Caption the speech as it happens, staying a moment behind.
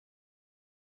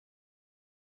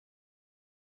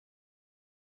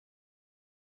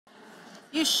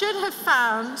You should have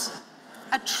found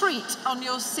a treat on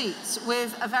your seats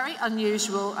with a very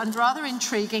unusual and rather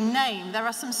intriguing name. There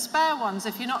are some spare ones.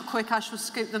 If you're not quick, I shall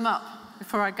scoop them up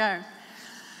before I go.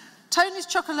 Tony's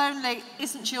Chocolonely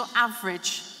isn't your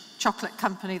average chocolate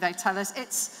company, they tell us.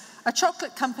 It's a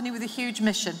chocolate company with a huge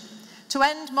mission: to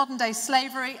end modern-day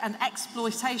slavery and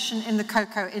exploitation in the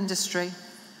cocoa industry.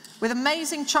 With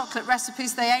amazing chocolate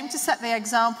recipes, they aim to set the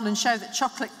example and show that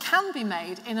chocolate can be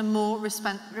made in a more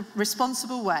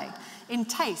responsible way, in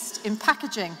taste, in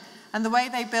packaging, and the way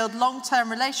they build long-term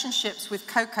relationships with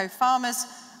cocoa farmers,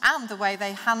 and the way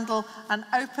they handle an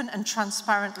open and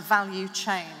transparent value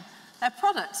chain. Their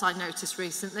products, I noticed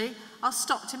recently, are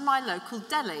stocked in my local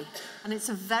deli, and it's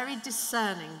a very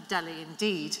discerning deli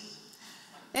indeed.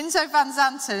 Ynzo van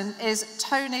Zanten is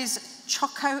Tony's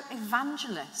Choco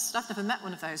Evangelist. I've never met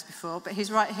one of those before, but he's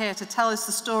right here to tell us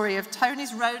the story of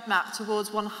Tony's roadmap towards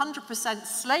 100%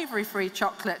 slavery-free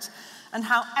chocolate and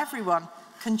how everyone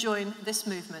can join this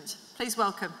movement. Please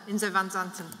welcome Ynzo van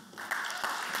Zanten.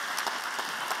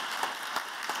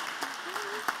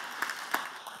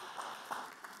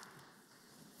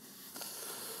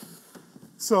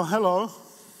 So, hello.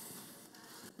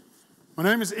 My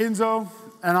name is Ynzo,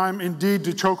 and I'm indeed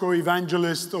the Choco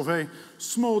Evangelist of a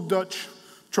small Dutch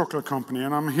chocolate company.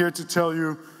 And I'm here to tell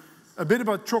you a bit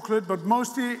about chocolate, but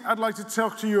mostly I'd like to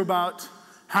talk to you about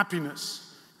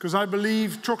happiness, because I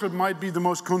believe chocolate might be the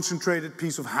most concentrated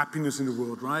piece of happiness in the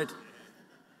world, right?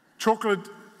 Chocolate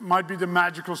might be the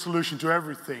magical solution to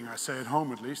everything, I say at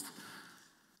home at least.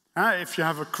 If you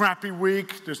have a crappy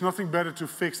week, there's nothing better to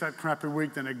fix that crappy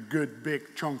week than a good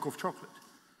big chunk of chocolate.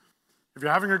 If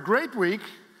you're having a great week,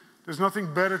 there's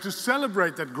nothing better to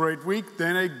celebrate that great week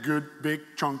than a good big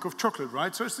chunk of chocolate,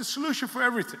 right? So it's the solution for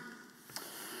everything.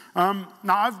 Now,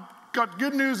 I've got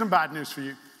good news and bad news for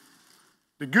you.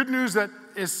 The good news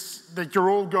is that you're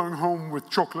all going home with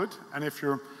chocolate, and if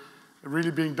you're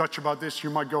really being Dutch about this, you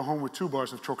might go home with 2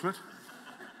 bars of chocolate.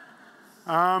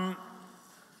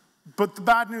 But the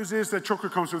bad news is that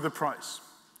chocolate comes with a price,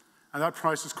 and that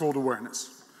price is called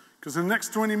awareness. Because in the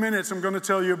next 20 minutes, I'm going to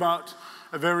tell you about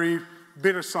a very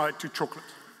bitter side to chocolate.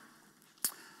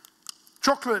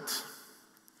 Chocolate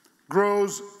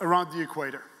grows around the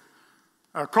equator.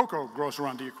 Cocoa grows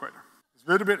around the equator. It's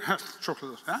a little bit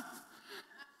chocolate, huh?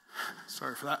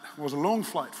 Sorry for that. It was a long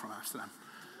flight from Amsterdam.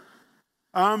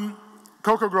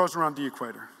 Cocoa grows around the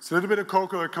equator. It's a little bit of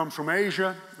cocoa that comes from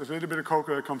Asia. There's a little bit of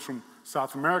cocoa that comes from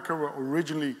South America, where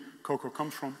originally cocoa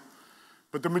comes from.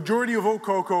 But the majority of all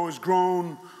cocoa is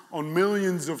grown on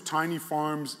millions of tiny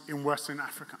farms in Western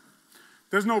Africa.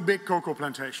 There's no big cocoa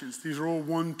plantations. These are all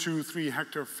 1, 2, 3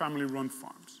 hectare family-run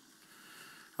farms.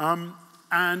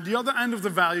 And the other end of the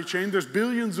value chain, there's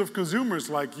billions of consumers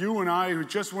like you and I who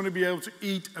just want to be able to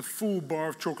eat a full bar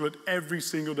of chocolate every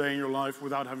single day in your life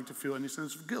without having to feel any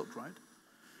sense of guilt, right?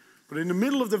 But in the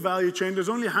middle of the value chain, there's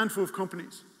only a handful of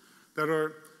companies that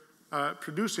are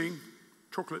producing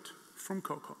chocolate from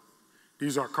cocoa.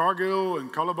 These are Cargill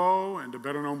and Callebaut and the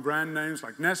better-known brand names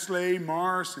like Nestle,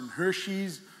 Mars, and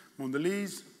Hershey's,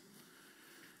 Mondelez.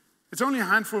 It's only a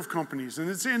handful of companies, and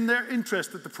it's in their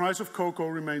interest that the price of cocoa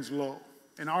remains low.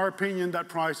 In our opinion, that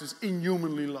price is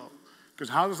inhumanly low. Because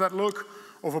how does that look?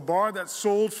 Of a bar that's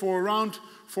sold for around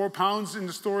 £4 in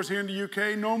the stores here in the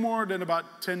UK, no more than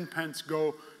about 10 pence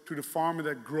go to the farmer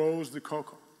that grows the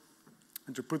cocoa.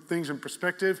 And to put things in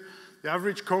perspective, the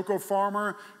average cocoa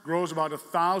farmer grows about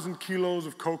 1,000 kilos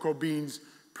of cocoa beans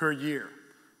per year.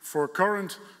 For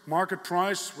current market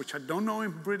price, which I don't know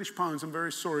in British pounds, I'm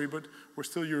very sorry, but we're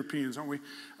still Europeans, aren't we?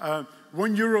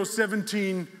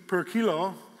 €1.17 per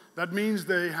kilo, that means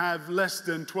they have less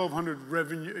than 1,200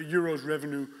 euros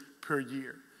revenue per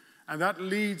year. And that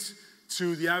leads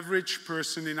to the average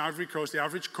person in Ivory Coast, the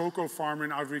average cocoa farmer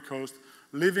in Ivory Coast,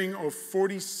 living off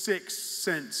 46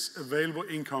 cents available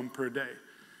income per day,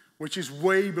 which is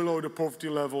way below the poverty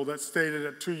level that's stated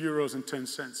at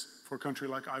 €2.10 for a country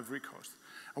like Ivory Coast.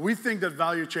 And we think that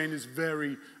value chain is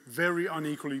very, very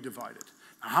unequally divided.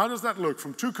 Now, how does that look?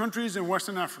 From 2 countries in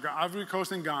Western Africa, Ivory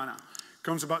Coast and Ghana,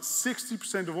 comes about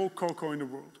 60% of all cocoa in the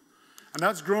world. And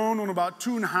that's grown on about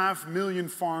 2.5 million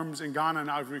farms in Ghana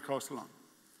and Ivory Coast alone.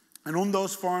 And on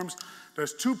those farms,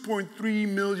 there's 2.3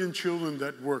 million children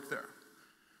that work there,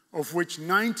 of which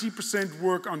 90%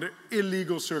 work under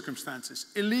illegal circumstances.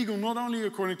 Illegal not only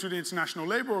according to the International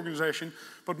Labour Organization,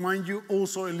 but mind you,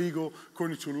 also illegal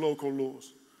according to local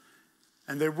laws.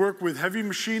 And they work with heavy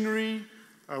machinery,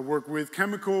 work with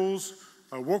chemicals,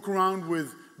 walk around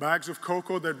with bags of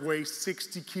cocoa that weigh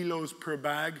 60 kilos per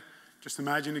bag. Just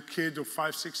imagine a kid of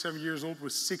 5, 6, 7 years old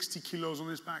with 60 kilos on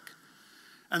his back.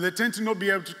 And they tend to not be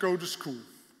able to go to school.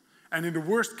 And in the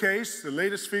worst case, the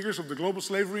latest figures of the Global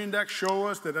Slavery Index show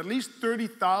us that at least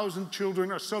 30,000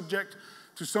 children are subject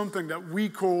to something that we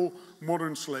call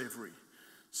modern slavery.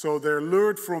 So they're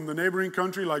lured from the neighboring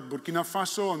country like Burkina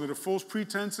Faso under the false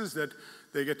pretenses that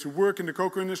they get to work in the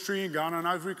cocoa industry in Ghana and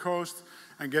Ivory Coast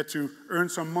and get to earn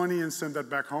some money and send that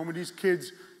back home. And these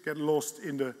kids get lost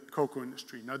in the cocoa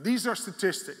industry. Now, these are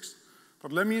statistics,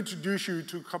 but let me introduce you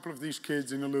to a couple of these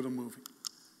kids in a little movie.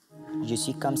 Je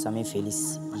suis Kamsame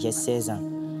Félix, j'ai 16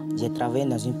 ans. J'ai travaillé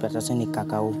dans une plantation de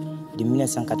cacao de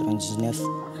 1999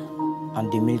 en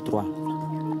 2003.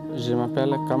 Je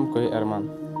m'appelle Kamkoy Herman,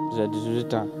 j'ai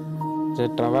 18 ans. J'ai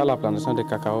travaillé à la plantation de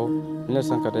cacao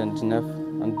 1999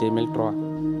 en 2003.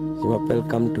 Je m'appelle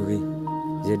Kam Touré,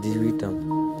 j'ai 18 ans.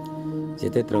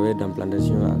 J'étais travaillé dans la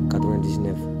plantation en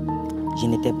 1999. Je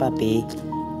n'étais pas payé,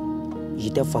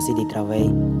 j'étais forcé de travailler.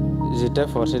 J'étais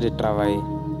forcé de travailler.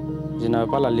 Je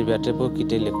n'avais pas la liberté pour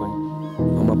quitter l'école.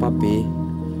 On ne m'a pas payé,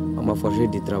 on m'a forcé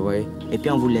de travailler. Et puis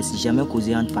on ne vous laisse jamais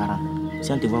causer entre parents.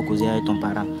 Si on te voit causer avec ton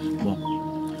parent, bon,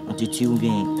 on te tue ou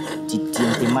bien on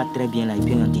te mate très bien là et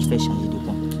puis on te fait changer de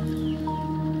compte.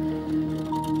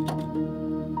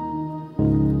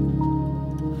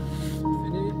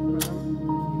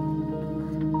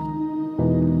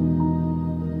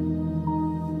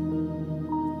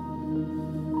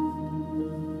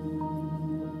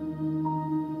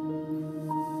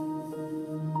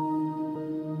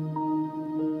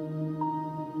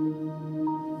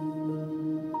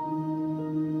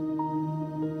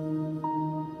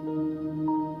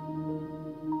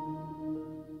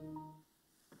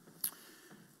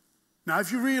 Now, if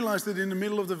you realize that in the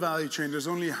middle of the value chain, there's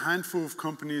only a handful of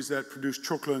companies that produce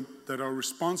chocolate that are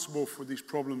responsible for these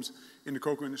problems in the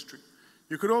cocoa industry,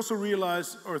 you could also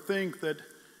realize or think that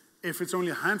if it's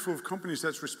only a handful of companies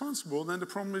that's responsible, then the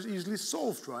problem is easily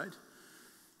solved, right?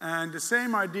 And the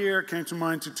same idea came to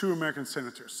mind to two American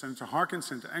senators, Senator Harkin,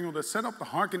 Senator Engel, that set up the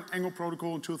Harkin-Engel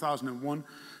Protocol in 2001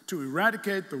 to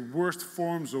eradicate the worst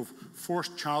forms of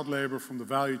forced child labor from the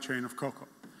value chain of cocoa.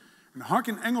 And the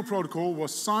Harkin-Engel Protocol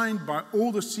was signed by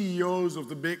all the CEOs of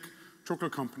the big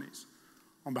chocolate companies,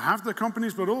 on behalf of the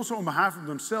companies, but also on behalf of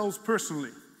themselves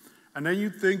personally. And then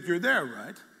you'd think you're there,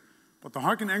 right? But the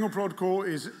Harkin-Engel Protocol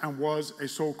is and was a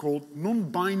so-called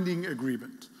non-binding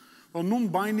agreement. Well,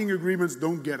 non-binding agreements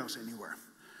don't get us anywhere.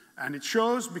 And it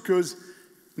shows because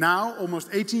now, almost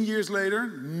 18 years later,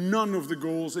 none of the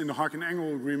goals in the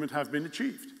Harkin-Engel Agreement have been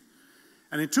achieved.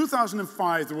 And in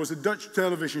 2005, there was a Dutch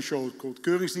television show called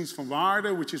Keuringsdienst van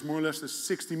Waarde, which is more or less the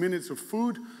 60 Minutes of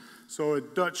food. So a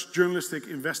Dutch journalistic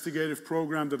investigative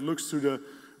program that looks to the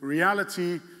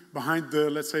reality behind the,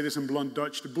 let's say this in blunt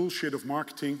Dutch, the bullshit of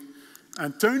marketing.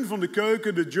 And Teun van de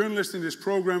Keuken, the journalist in this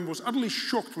program, was utterly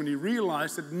shocked when he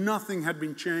realized that nothing had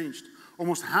been changed,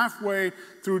 almost halfway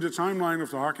through the timeline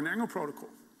of the Harkin-Engel Protocol.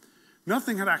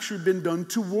 Nothing had actually been done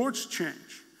towards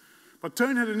change. But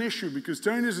Teun had an issue because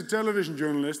Teun is a television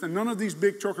journalist and none of these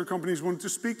big chocolate companies wanted to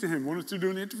speak to him, wanted to do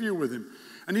an interview with him.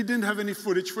 And he didn't have any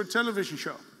footage for a television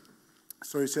show.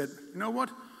 So he said, you know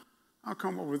what? I'll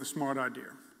come up with a smart idea.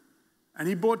 And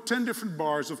he bought 10 different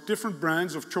bars of different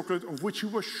brands of chocolate of which he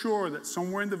was sure that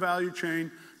somewhere in the value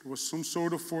chain there was some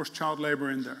sort of forced child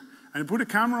labor in there. And he put a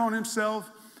camera on himself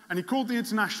and he called the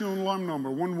international alarm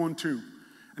number 112.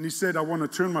 And he said, I want to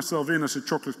turn myself in as a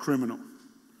chocolate criminal.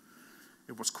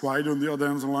 It was quiet on the other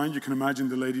end of the line. You can imagine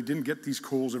the lady didn't get these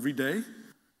calls every day.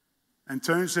 And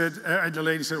Teun said, the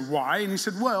lady said, why? And he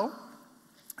said, well,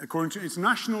 according to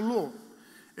international law,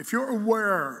 if you're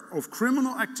aware of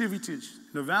criminal activities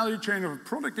in the value chain of a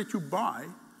product that you buy,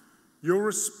 you're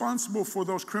responsible for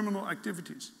those criminal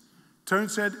activities. Teun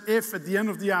said, if at the end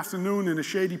of the afternoon in a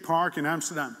shady park in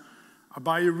Amsterdam, I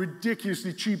buy a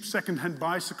ridiculously cheap second-hand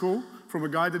bicycle from a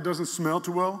guy that doesn't smell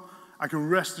too well, I can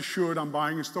rest assured I'm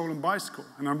buying a stolen bicycle,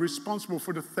 and I'm responsible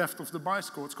for the theft of the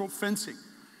bicycle. It's called fencing.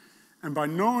 And by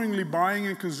knowingly buying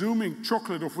and consuming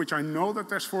chocolate of which I know that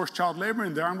there's forced child labor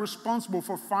in there, I'm responsible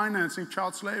for financing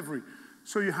child slavery.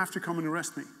 So you have to come and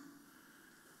arrest me.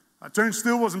 Teun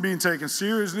still wasn't being taken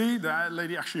seriously. The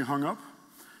lady actually hung up.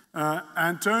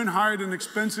 And Teun hired an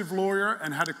expensive lawyer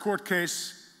and had a court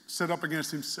case set up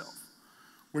against himself,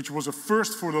 which was a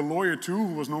first for the lawyer too,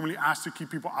 who was normally asked to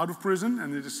keep people out of prison.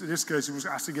 And in this case, he was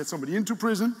asked to get somebody into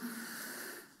prison.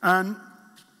 And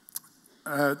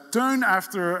Teun,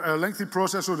 after a lengthy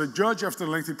process, or the judge after a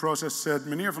lengthy process said,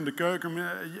 Meneer van de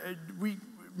Keuken,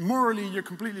 morally you're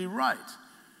completely right.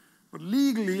 But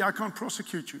legally I can't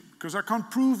prosecute you because I can't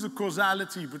prove the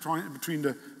causality between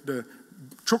the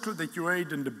chocolate that you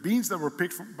ate and the beans that were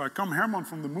picked by Kam Herman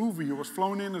from the movie, who was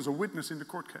flown in as a witness in the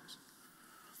court case.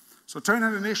 So Teun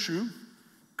had an issue.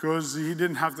 because he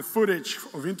didn't have the footage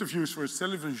of interviews for his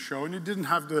television show, and he didn't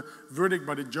have the verdict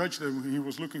by the judge that he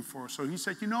was looking for. So he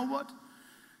said, you know what?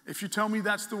 If you tell me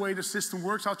that's the way the system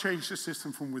works, I'll change the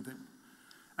system from within.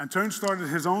 And Teun started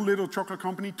his own little chocolate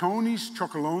company, Tony's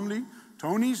Chocolonely.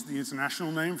 Tony's, the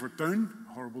international name for Teun,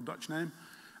 a horrible Dutch name,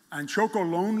 and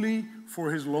Chocolonely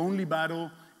for his lonely battle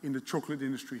in the chocolate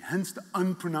industry, hence the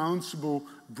unpronounceable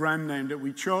brand name that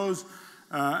we chose.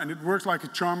 And it works like a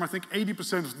charm. I think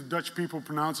 80% of the Dutch people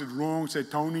pronounce it wrong, say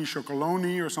Tony,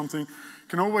 Chocolonely or something.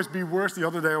 Can always be worse. The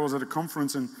other day I was at a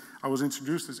conference and I was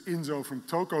introduced as Ynzo from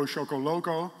Toko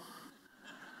Chocoloco.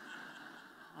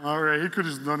 All right, he could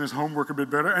have done his homework a bit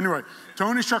better. Anyway,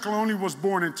 Tony Chocolonely was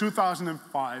born in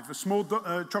 2005, a small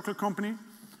chocolate company,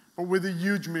 but with a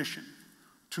huge mission.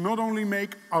 To not only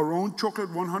make our own chocolate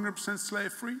 100%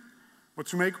 slave-free, but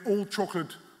to make all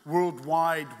chocolate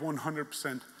worldwide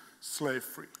 100%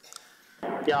 slave-free.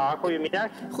 Ja, goedemiddag.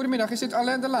 Goedemiddag, is dit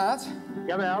Alain de Laat?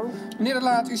 Jawel. Meneer de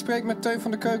Laat, u spreekt met Teun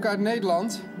van de Keuken uit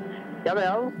Nederland.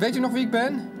 Jawel. Weet u nog wie ik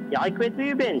ben? Ja, ik weet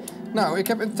wie u bent. Nou, ik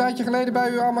heb een tijdje geleden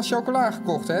bij u allemaal chocola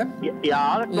gekocht, hè?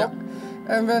 Ja, dat klopt. Ja.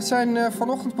 En we zijn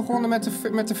vanochtend begonnen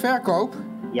met de verkoop.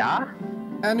 Ja.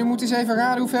 En u moet eens even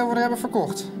raden hoeveel we er hebben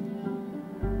verkocht.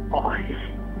 Oh,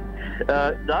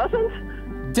 1000?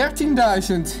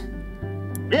 13.000.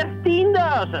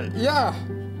 13.000? Ja.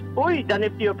 Oei, dan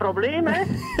hebt u een probleem, hè?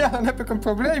 Ja, dan heb ik een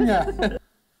probleem, ja.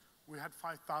 We had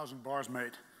 5,000 bars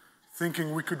made,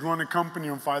 thinking we could run a company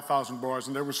on 5,000 bars,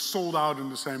 and they were sold out in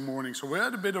the same morning. So we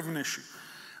had a bit of an issue.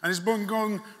 And it's been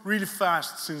going really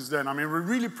fast since then. I mean, we're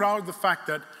really proud of the fact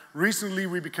that recently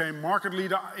we became market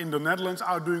leader in the Netherlands,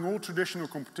 outdoing all traditional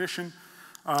competition.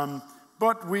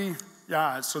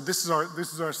 So this is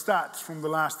our stats from the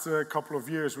last couple of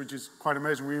years, which is quite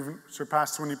amazing. We even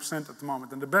surpassed 20% at the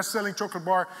moment. And the best-selling chocolate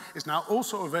bar is now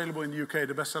also available in the UK,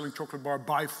 the best-selling chocolate bar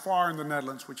by far in the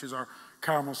Netherlands, which is our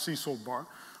caramel sea salt bar,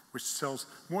 which sells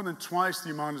more than twice the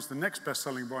amount as the next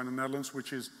best-selling bar in the Netherlands,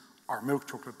 which is our milk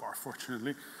chocolate bar,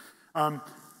 fortunately.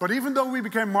 But even though we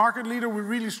became market leader, we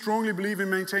really strongly believe in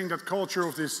maintaining that culture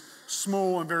of this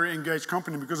small and very engaged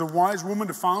company, because a wise woman,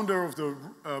 the founder of the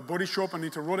body shop,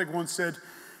 Anita Roddick, once said,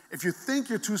 if you think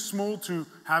you're too small to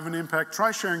have an impact,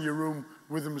 try sharing your room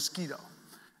with a mosquito.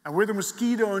 And we're the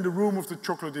mosquito in the room of the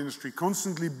chocolate industry,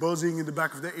 constantly buzzing in the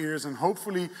back of their ears and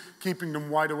hopefully keeping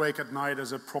them wide awake at night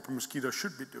as a proper mosquito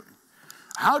should be doing.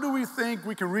 How do we think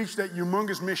we can reach that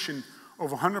humongous mission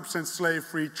of 100%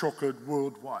 slave-free chocolate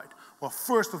worldwide? Well,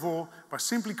 first of all, by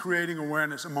simply creating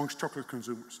awareness amongst chocolate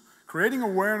consumers. Creating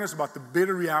awareness about the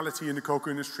bitter reality in the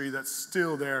cocoa industry that's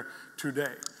still there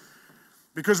today.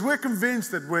 Because we're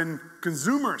convinced that when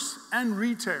consumers and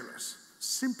retailers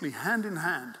simply hand in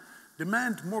hand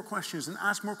demand more questions and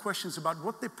ask more questions about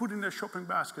what they put in their shopping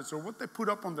baskets or what they put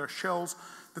up on their shelves,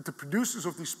 that the producers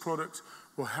of these products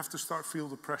will have to start feel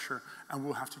the pressure and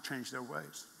will have to change their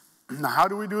ways. Now, how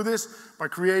do we do this? By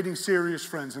creating serious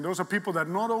friends. And those are people that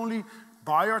not only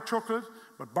buy our chocolate,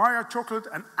 but buy our chocolate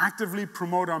and actively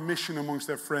promote our mission amongst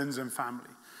their friends and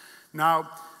family. Now,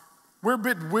 we're a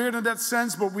bit weird in that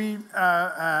sense, but we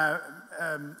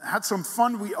had some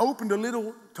fun. We opened a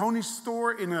little Tony's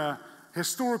store in a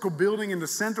historical building in the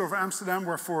center of Amsterdam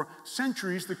where for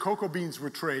centuries the cocoa beans were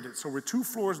traded. So we're 2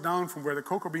 floors down from where the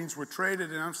cocoa beans were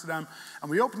traded in Amsterdam, and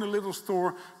we opened a little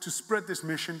store to spread this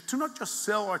mission, to not just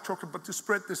sell our chocolate, but to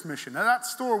spread this mission. Now that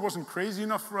store wasn't crazy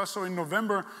enough for us, so in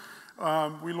November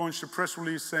we launched a press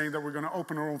release saying that we're going to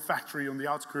open our own factory on the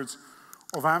outskirts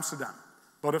of Amsterdam.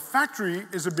 But a factory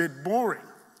is a bit boring.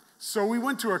 So we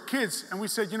went to our kids and we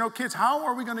said, you know, kids, how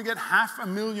are we going to get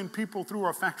 500,000 people through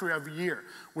our factory every year?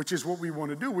 Which is what we want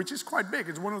to do, which is quite big.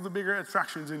 It's one of the bigger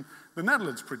attractions in the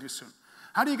Netherlands pretty soon.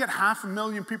 How do you get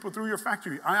 500,000 people through your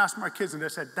factory? I asked my kids and they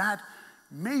said, Dad,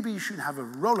 maybe you should have a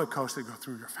roller coaster go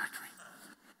through your factory.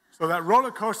 So that roller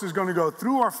coaster is going to go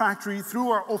through our factory, through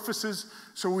our offices,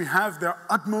 so we have their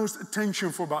utmost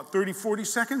attention for about 30, 40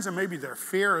 seconds, and maybe their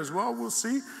fear as well, we'll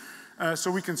see.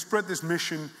 So we can spread this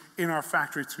mission in our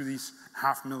factory to these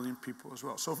 500,000 people as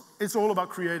well. So it's all about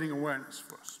creating awareness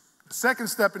for us. The second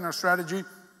step in our strategy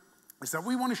is that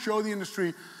we want to show the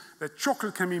industry that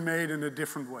chocolate can be made in a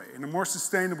different way, in a more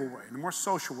sustainable way, in a more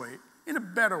social way, in a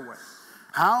better way.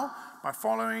 How? By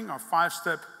following our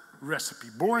 5-step recipe.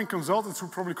 Boring consultants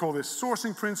would probably call this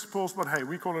sourcing principles, but hey,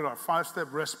 we call it our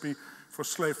 5-step recipe for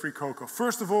slave-free cocoa.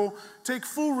 First of all, take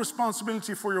full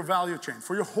responsibility for your value chain,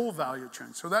 for your whole value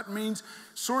chain. So that means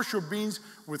source your beans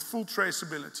with full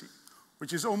traceability,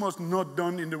 which is almost not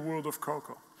done in the world of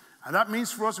cocoa. And that means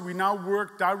for us, we now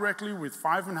work directly with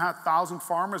 5,500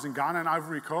 farmers in Ghana and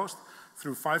Ivory Coast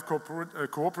through 5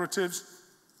 cooperatives.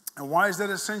 And why is that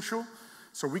essential?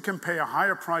 So we can pay a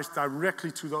higher price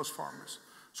directly to those farmers.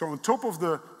 So on top of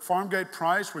the farm gate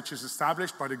price, which is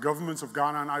established by the governments of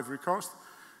Ghana and Ivory Coast,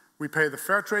 we pay the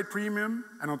fair trade premium,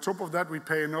 and on top of that, we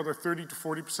pay another 30 to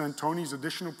 40% Tony's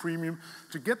additional premium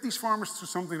to get these farmers to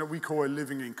something that we call a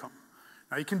living income.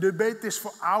 Now, you can debate this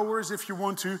for hours if you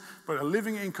want to, but a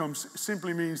living income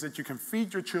simply means that you can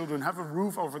feed your children, have a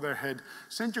roof over their head,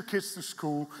 send your kids to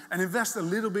school, and invest a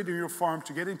little bit in your farm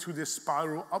to get into this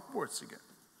spiral upwards again.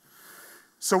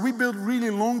 So we build really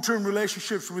long-term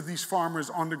relationships with these farmers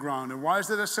on the ground. And why is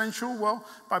that essential? Well,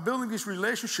 by building these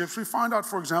relationships, we find out,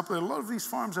 for example, that a lot of these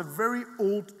farms have very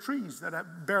old trees that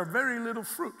bear very little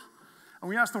fruit. And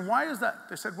we asked them, why is that?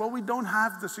 They said, well, we don't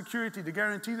have the security to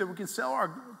guarantee that we can sell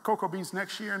our cocoa beans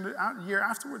next year and the year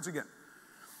afterwards again.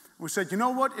 We said, you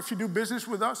know what? If you do business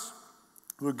with us,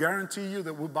 we'll guarantee you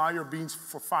that we'll buy your beans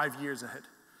for 5 years ahead.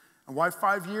 And why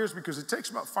 5 years? Because it takes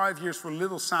about 5 years for a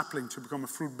little sapling to become a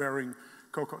fruit-bearing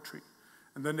cocoa tree.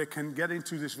 And then they can get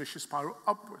into this vicious spiral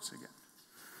upwards again.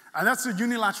 And that's a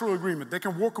unilateral agreement. They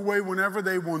can walk away whenever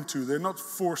they want to. They're not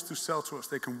forced to sell to us.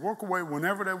 They can walk away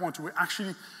whenever they want to. We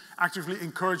actually actively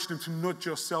encourage them to not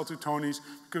just sell to Tony's,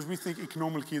 because we think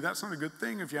economically that's not a good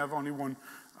thing if you have only one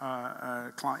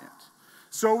client.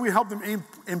 So we help them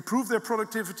improve their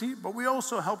productivity, but we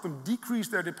also help them decrease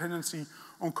their dependency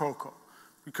on cocoa,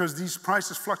 because these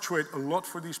prices fluctuate a lot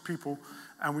for these people,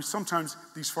 and sometimes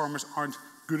these farmers aren't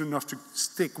good enough to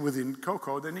stick within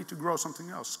cocoa. They need to grow something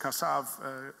else,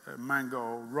 cassava,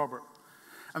 mango, rubber.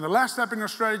 And the last step in our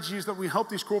strategy is that we help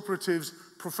these cooperatives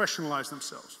professionalize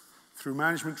themselves through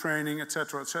management training, et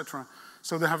cetera,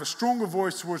 so they have a stronger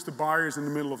voice towards the buyers in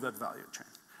the middle of that value chain.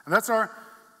 And that's our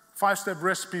 5-step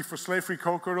recipe for slave-free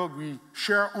cocoa. We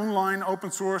share online,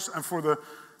 open source, and for the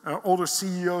older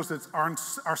CEOs that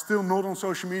are still not on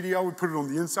social media, we put it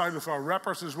on the inside of our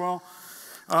wrappers as well.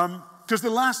 Because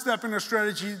the last step in our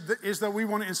strategy is that we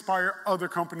want to inspire other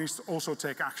companies to also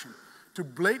take action, to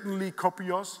blatantly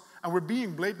copy us. And we're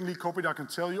being blatantly copied, I can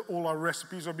tell you. All our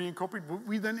recipes are being copied. But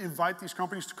we then invite these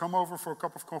companies to come over for a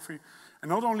cup of coffee and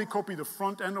not only copy the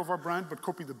front end of our brand, but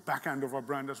copy the back end of our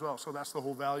brand as well. So that's the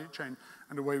whole value chain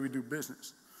and the way we do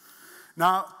business.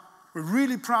 Now, we're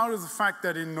really proud of the fact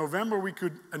that in November we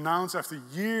could announce, after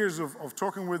years of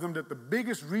talking with them, that the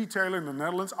biggest retailer in the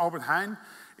Netherlands, Albert Heijn,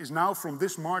 is now from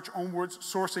this March onwards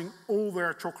sourcing all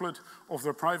their chocolate of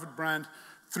their private brand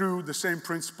through the same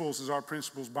principles as our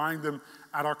principles, buying them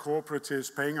at our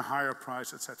cooperatives, paying a higher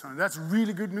price, etc. And that's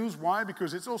really good news. Why?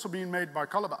 Because it's also being made by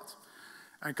Calabat.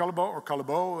 And Callebaut, or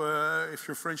Callebaut, if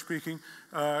you're French-speaking,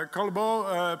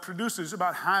 Callebaut produces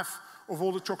about half of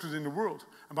all the chocolate in the world.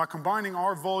 And by combining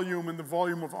our volume and the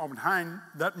volume of Albert Heijn,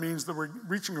 that means that we're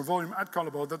reaching a volume at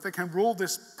Callebaut that they can roll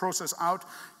this process out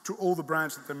to all the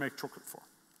brands that they make chocolate for.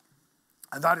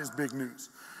 And that is big news.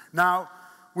 Now,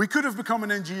 we could have become an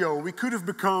NGO. We could have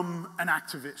become an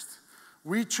activist.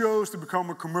 We chose to become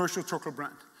a commercial chocolate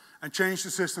brand and change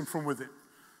the system from within.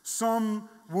 Some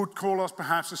would call us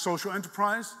perhaps a social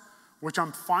enterprise, which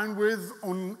I'm fine with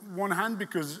on one hand,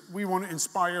 because we want to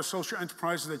inspire social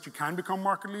enterprises that you can become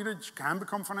market leader, that you can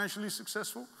become financially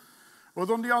successful. But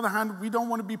on the other hand, we don't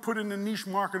want to be put in the niche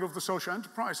market of the social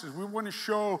enterprises. We want to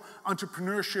show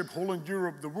entrepreneurship, Holland,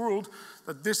 Europe, the world,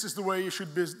 that this is the way you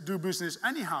should do business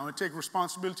anyhow and take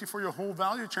responsibility for your whole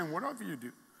value chain, whatever you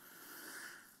do.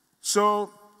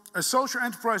 So a social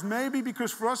enterprise maybe,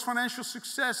 because for us financial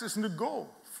success isn't a goal.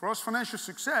 For us financial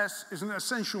success is an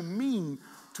essential mean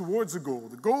towards the goal.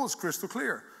 The goal is crystal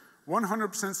clear: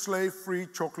 100% slave-free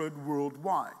chocolate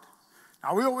worldwide.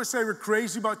 Now, we always say we're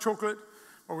crazy about chocolate,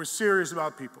 but we're serious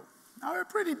about people. Now, we're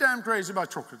pretty damn crazy about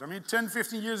chocolate. I mean, 10,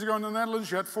 15 years ago in the Netherlands,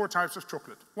 you had 4 types of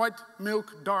chocolate: white,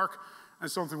 milk, dark,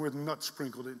 and something with nuts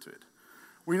sprinkled into it.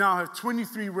 We now have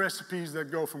 23 recipes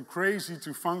that go from crazy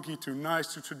to funky to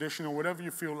nice to traditional, whatever you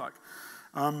feel like.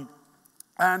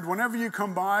 And whenever you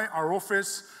come by our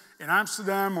office in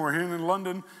Amsterdam or here in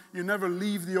London, you never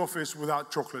leave the office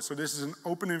without chocolate. So this is an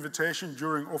open invitation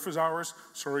during office hours.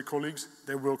 Sorry, colleagues,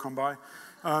 they will come by.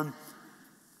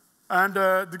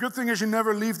 The good thing is you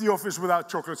never leave the office without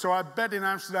chocolate. So I bet in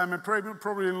Amsterdam and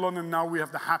probably in London now we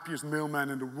have the happiest mailman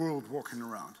in the world walking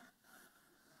around.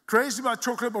 Crazy about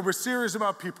chocolate, but we're serious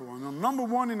about people. And number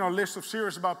 1 in our list of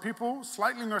serious about people,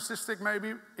 slightly narcissistic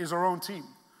maybe, is our own team.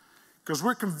 Because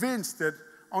we're convinced that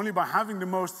only by having the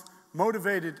most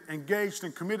motivated, engaged,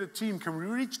 and committed team can we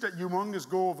reach that humongous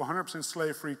goal of 100%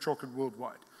 slave-free chocolate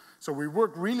worldwide. So we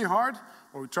work really hard,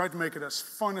 but we try to make it as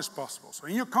fun as possible. So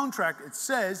in your contract, it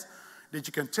says that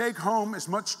you can take home as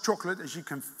much chocolate as you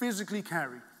can physically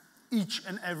carry each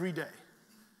and every day.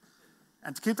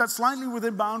 And to keep that slightly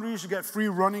within boundaries, you get free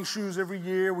running shoes every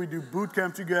year. We do boot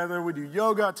camp together. We do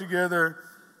yoga together.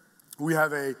 We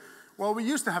have we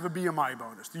used to have a BMI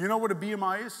bonus. Do you know what a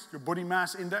BMI is? Your body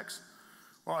mass index?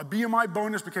 Well, a BMI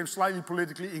bonus became slightly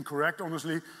politically incorrect,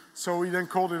 honestly. So we then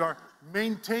called it our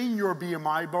maintain your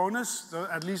BMI bonus. So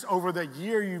at least over that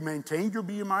year, you maintained your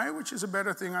BMI, which is a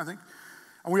better thing, I think.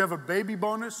 And we have a baby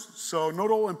bonus. So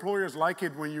not all employers like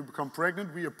it when you become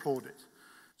pregnant. We applaud it.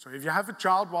 So if you have a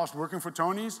child whilst working for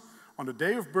Tony's, on the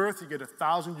day of birth, you get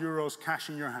 €1,000 cash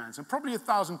in your hands. And probably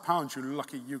 £1,000, you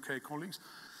lucky UK colleagues.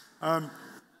 And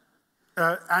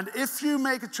if you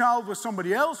make a child with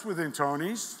somebody else within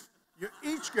Tony's, you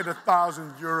each get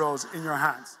 €1,000 in your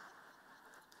hands.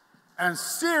 And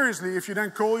seriously, if you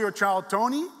then call your child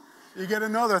Tony, you get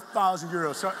another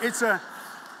 €1,000. So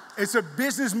it's a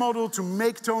business model to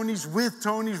make Tony's,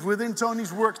 within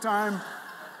Tony's work time.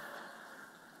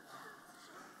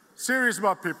 Serious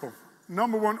about people.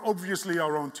 Number one, obviously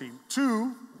our own team.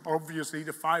 Two, obviously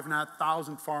the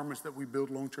 5,500 farmers that we build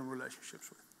long-term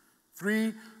relationships with.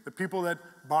 Three, the people that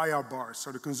buy our bars,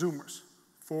 so the consumers.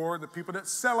 Four, the people that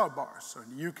sell our bars, so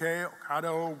in the UK,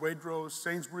 Ocado, Waitrose,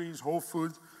 Sainsbury's, Whole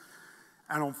Foods.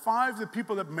 And on five, the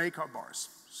people that make our bars.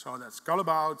 So that's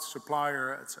Gullibout,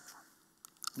 supplier, etc.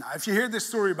 Now, if you hear this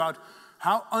story about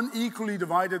how unequally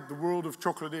divided the world of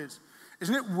chocolate is,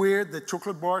 isn't it weird that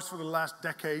chocolate bars for the last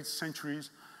decades,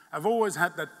 centuries, have always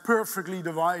had that perfectly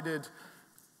divided,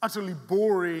 utterly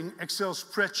boring Excel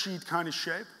spreadsheet kind of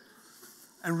shape?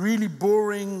 And really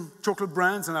boring chocolate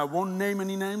brands, and I won't name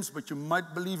any names, but you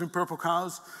might believe in purple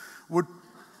cows, would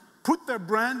put their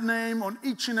brand name on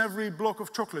each and every block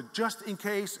of chocolate, just in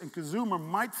case a consumer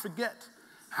might forget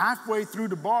halfway through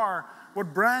the bar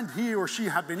what brand he or she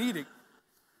had been eating.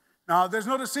 Now, there's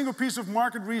not a single piece of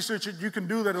market research that you can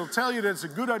do that will tell you that it's a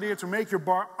good idea to make your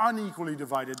bar unequally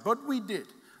divided, but we did.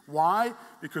 Why?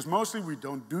 Because mostly we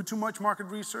don't do too much market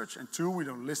research, and two, we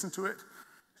don't listen to it.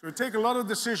 So we take a lot of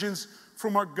decisions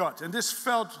from our gut, and this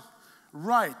felt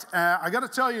right. I got to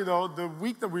tell you, though, the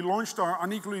week that we launched our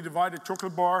unequally divided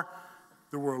chocolate bar,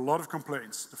 there were a lot of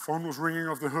complaints. The phone was ringing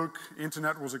off the hook,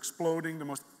 internet was exploding. The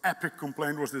most epic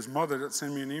complaint was this mother that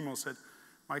sent me an email, said,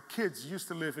 "My kids used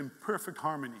to live in perfect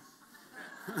harmony."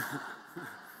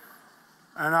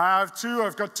 And I've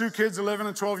got two kids, 11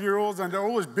 and 12-year-olds, and they're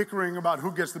always bickering about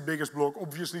who gets the biggest block.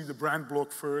 Obviously, the brand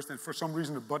block first, and for some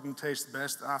reason, the button tastes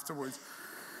best afterwards.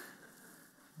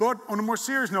 But on a more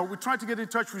serious note, we tried to get in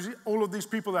touch with all of these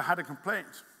people that had a complaint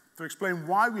to explain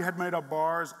why we had made our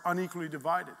bars unequally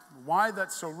divided, why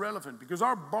that's so relevant. Because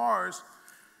our bars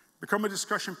become a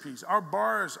discussion piece. Our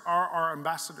bars are our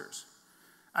ambassadors.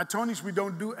 At Tony's, we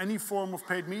don't do any form of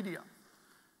paid media.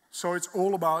 So it's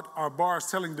all about our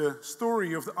bars telling the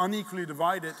story of the unequally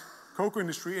divided cocoa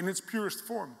industry in its purest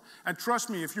form. And trust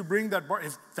me, if you bring that bar,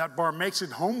 if that bar makes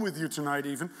it home with you tonight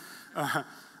even,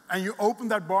 and you open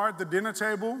that bar at the dinner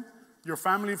table, your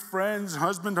family, friends,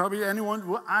 husband, hubby, anyone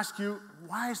will ask you,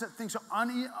 why is that thing so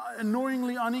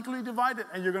annoyingly unequally divided?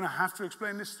 And you're going to have to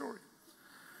explain this story.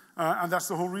 And that's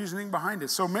the whole reasoning behind it.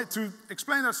 So to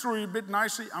explain that story a bit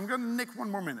nicely, I'm going to nick one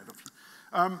more minute of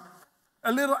you.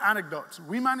 A little anecdote.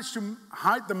 We managed to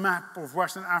hide the map of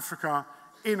Western Africa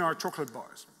in our chocolate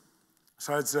bars.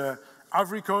 So it's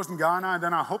Ivory Coast and Ghana, and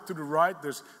then I hop to the right,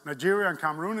 there's Nigeria and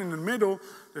Cameroon. In the middle,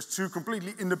 there's two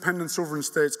completely independent sovereign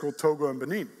states called Togo and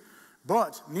Benin.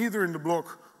 But neither in the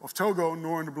block of Togo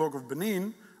nor in the block of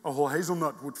Benin, a whole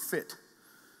hazelnut would fit.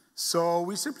 So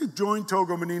we simply joined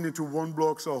Togo and Benin into one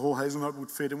block so a whole hazelnut would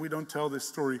fit, and we don't tell this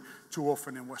story too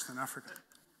often in Western Africa.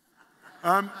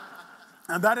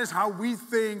 And that is how we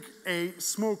think a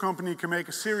small company can make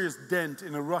a serious dent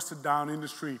in a rusted down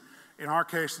industry, in our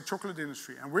case, the chocolate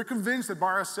industry. And we're convinced that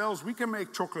by ourselves, we can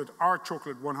make chocolate, our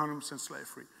chocolate, 100%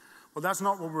 slave-free. Well, that's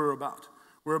not what we're about.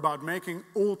 We're about making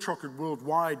all chocolate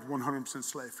worldwide 100%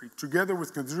 slave-free, together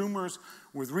with consumers,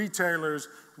 with retailers,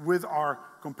 with our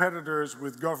competitors,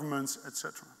 with governments,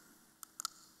 etc.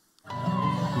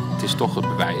 Het is toch het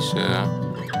bewijs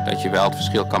dat je wel het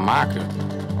verschil kan maken.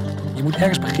 Je moet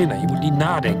ergens beginnen. Je moet niet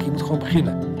nadenken. Je moet gewoon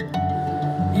beginnen.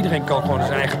 Iedereen kan gewoon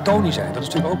zijn eigen Tony zijn. Dat is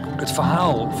natuurlijk ook het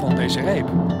verhaal van deze reep.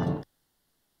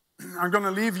 I'm going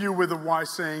to leave you with a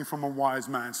wise saying from a wise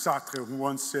man, Sartre, who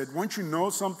once said, once you know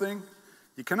something,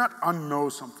 you cannot unknow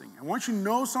something. And once you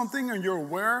know something and you're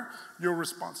aware, you're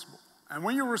responsible. And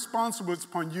when you're responsible, it's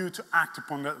upon you to act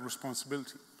upon that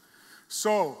responsibility.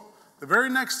 So, the very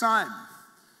next time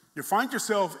you find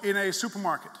yourself in a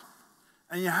supermarket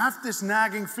and you have this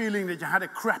nagging feeling that you had a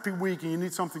crappy week and you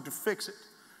need something to fix it,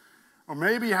 or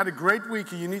maybe you had a great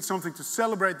week and you need something to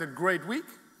celebrate that great week,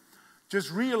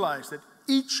 just realize that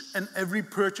each and every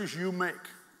purchase you make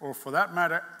or for that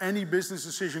matter, any business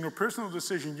decision or personal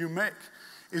decision you make,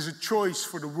 is a choice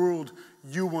for the world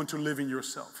you want to live in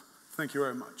yourself. Thank you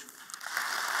very much.